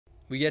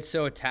we get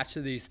so attached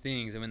to these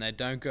things, and when they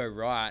don't go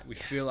right, we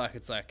feel like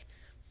it's like,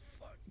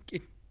 fuck,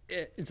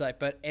 it's like,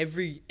 but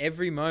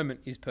every moment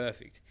is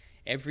perfect.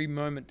 Every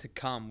moment to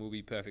come will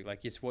be perfect.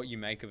 Like, it's what you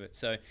make of it.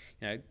 So,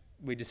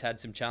 we just had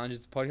some challenges.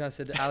 The podcast. I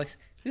said to Alex,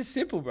 this is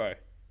simple, bro.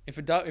 If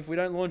we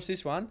don't launch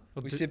this one,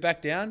 we sit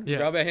back down,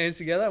 rub our hands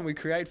together, and we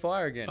create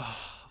fire again.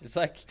 It's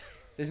like,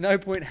 there's no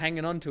point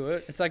hanging on to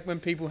it. It's like when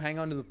people hang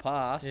on to the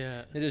past,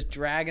 they're just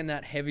dragging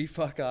that heavy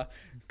fucker.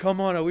 Come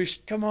on, I wish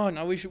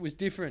it was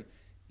different.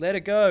 Let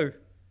it go.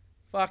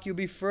 Fuck, you'll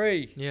be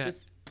free. Yeah.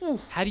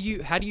 How do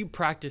you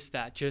practice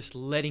that? Just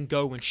letting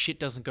go when shit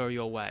doesn't go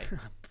your way.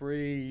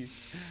 Breathe.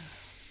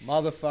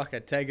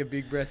 Motherfucker, take a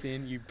big breath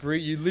in. You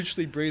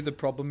literally breathe the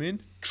problem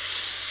in.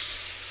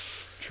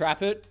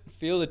 Trap it,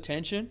 feel the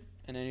tension,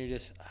 and then you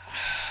just...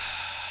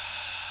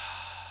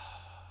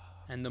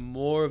 And the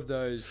more of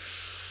those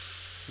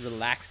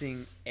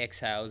relaxing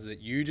exhales that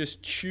you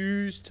just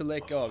choose to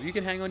let go of. You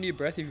can hang on to your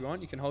breath if you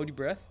want. You can hold your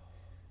breath.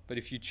 But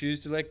if you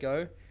choose to let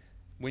go,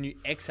 when you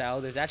exhale,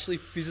 there's actually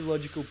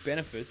physiological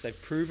benefits.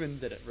 They've proven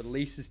that it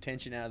releases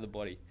tension out of the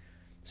body.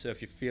 So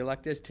if you feel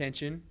like there's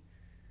tension,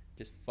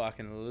 just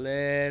fucking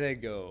let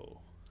it go.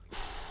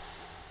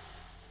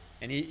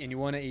 And you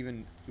want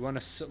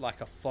to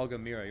like a fog a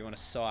mirror. You want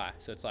to sigh.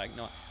 So it's like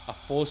not a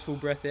forceful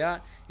breath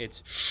out.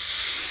 It's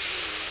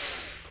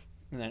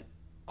and then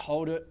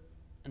hold it,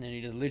 and then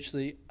you just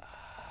literally,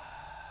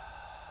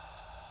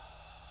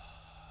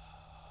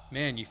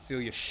 man, you feel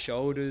your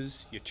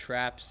shoulders, your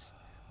traps,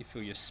 you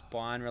feel your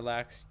spine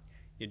relax,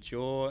 your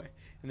jaw,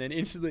 and then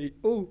instantly,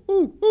 ooh,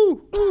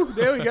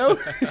 there we go.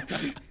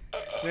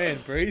 Man,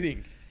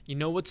 breathing. You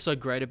know what's so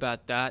great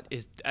about that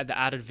is the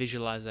added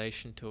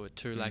visualization to it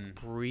too. Like,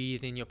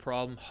 breathe in your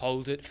problem,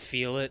 hold it,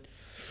 feel it,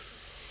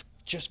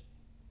 just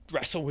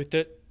wrestle with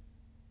it,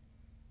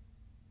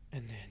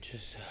 and then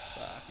just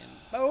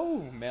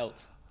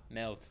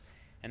melt.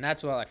 And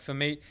that's why, like, for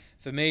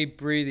me,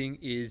 breathing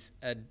is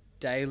a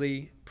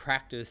daily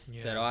practice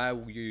that I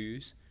will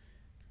use.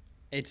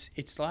 It's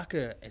like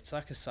a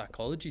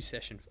psychology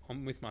session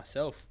with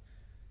myself,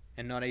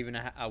 and not even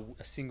a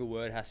single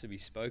word has to be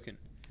spoken.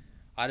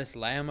 I just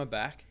lay on my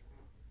back.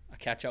 I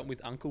catch up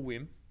with Uncle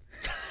Wim.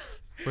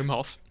 Wim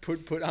Hof.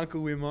 Put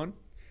Uncle Wim on.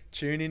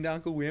 Tune into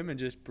Uncle Wim and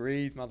just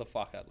breathe,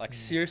 motherfucker. Like,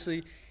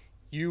 seriously,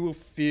 you will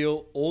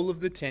feel all of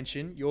the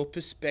tension, your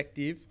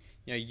perspective,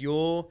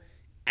 your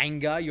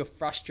anger, your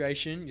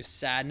frustration, your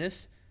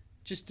sadness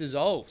just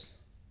dissolves.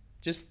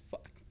 Just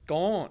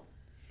gone.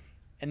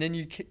 And then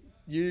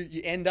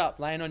you end up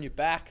laying on your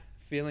back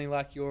feeling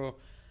like you're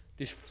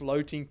this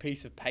floating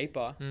piece of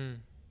paper.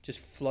 Just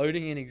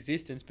floating in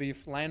existence, but you're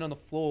laying on the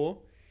floor,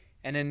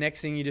 and then next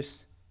thing you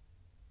just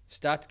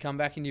start to come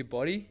back into your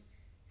body,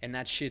 and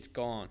that shit's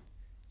gone.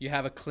 You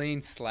have a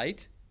clean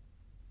slate.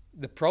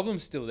 The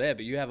problem's still there,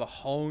 but you have a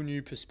whole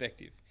new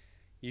perspective.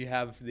 You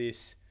have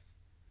this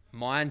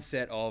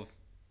mindset of,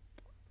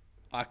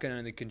 I can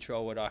only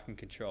control what I can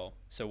control.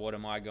 So what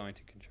am I going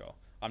to control?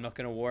 I'm not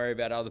going to worry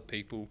about other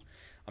people.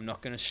 I'm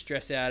not going to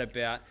stress out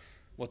about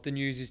what the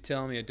news is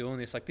telling me or doing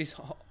this. Like this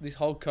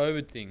whole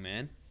COVID thing,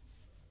 man,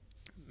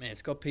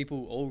 it's got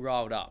people all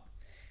riled up.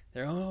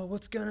 They're,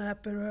 what's going to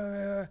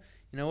happen?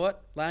 You know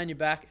what? Lay on your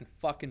back and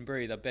fucking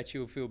breathe. I bet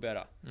you'll feel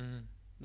better.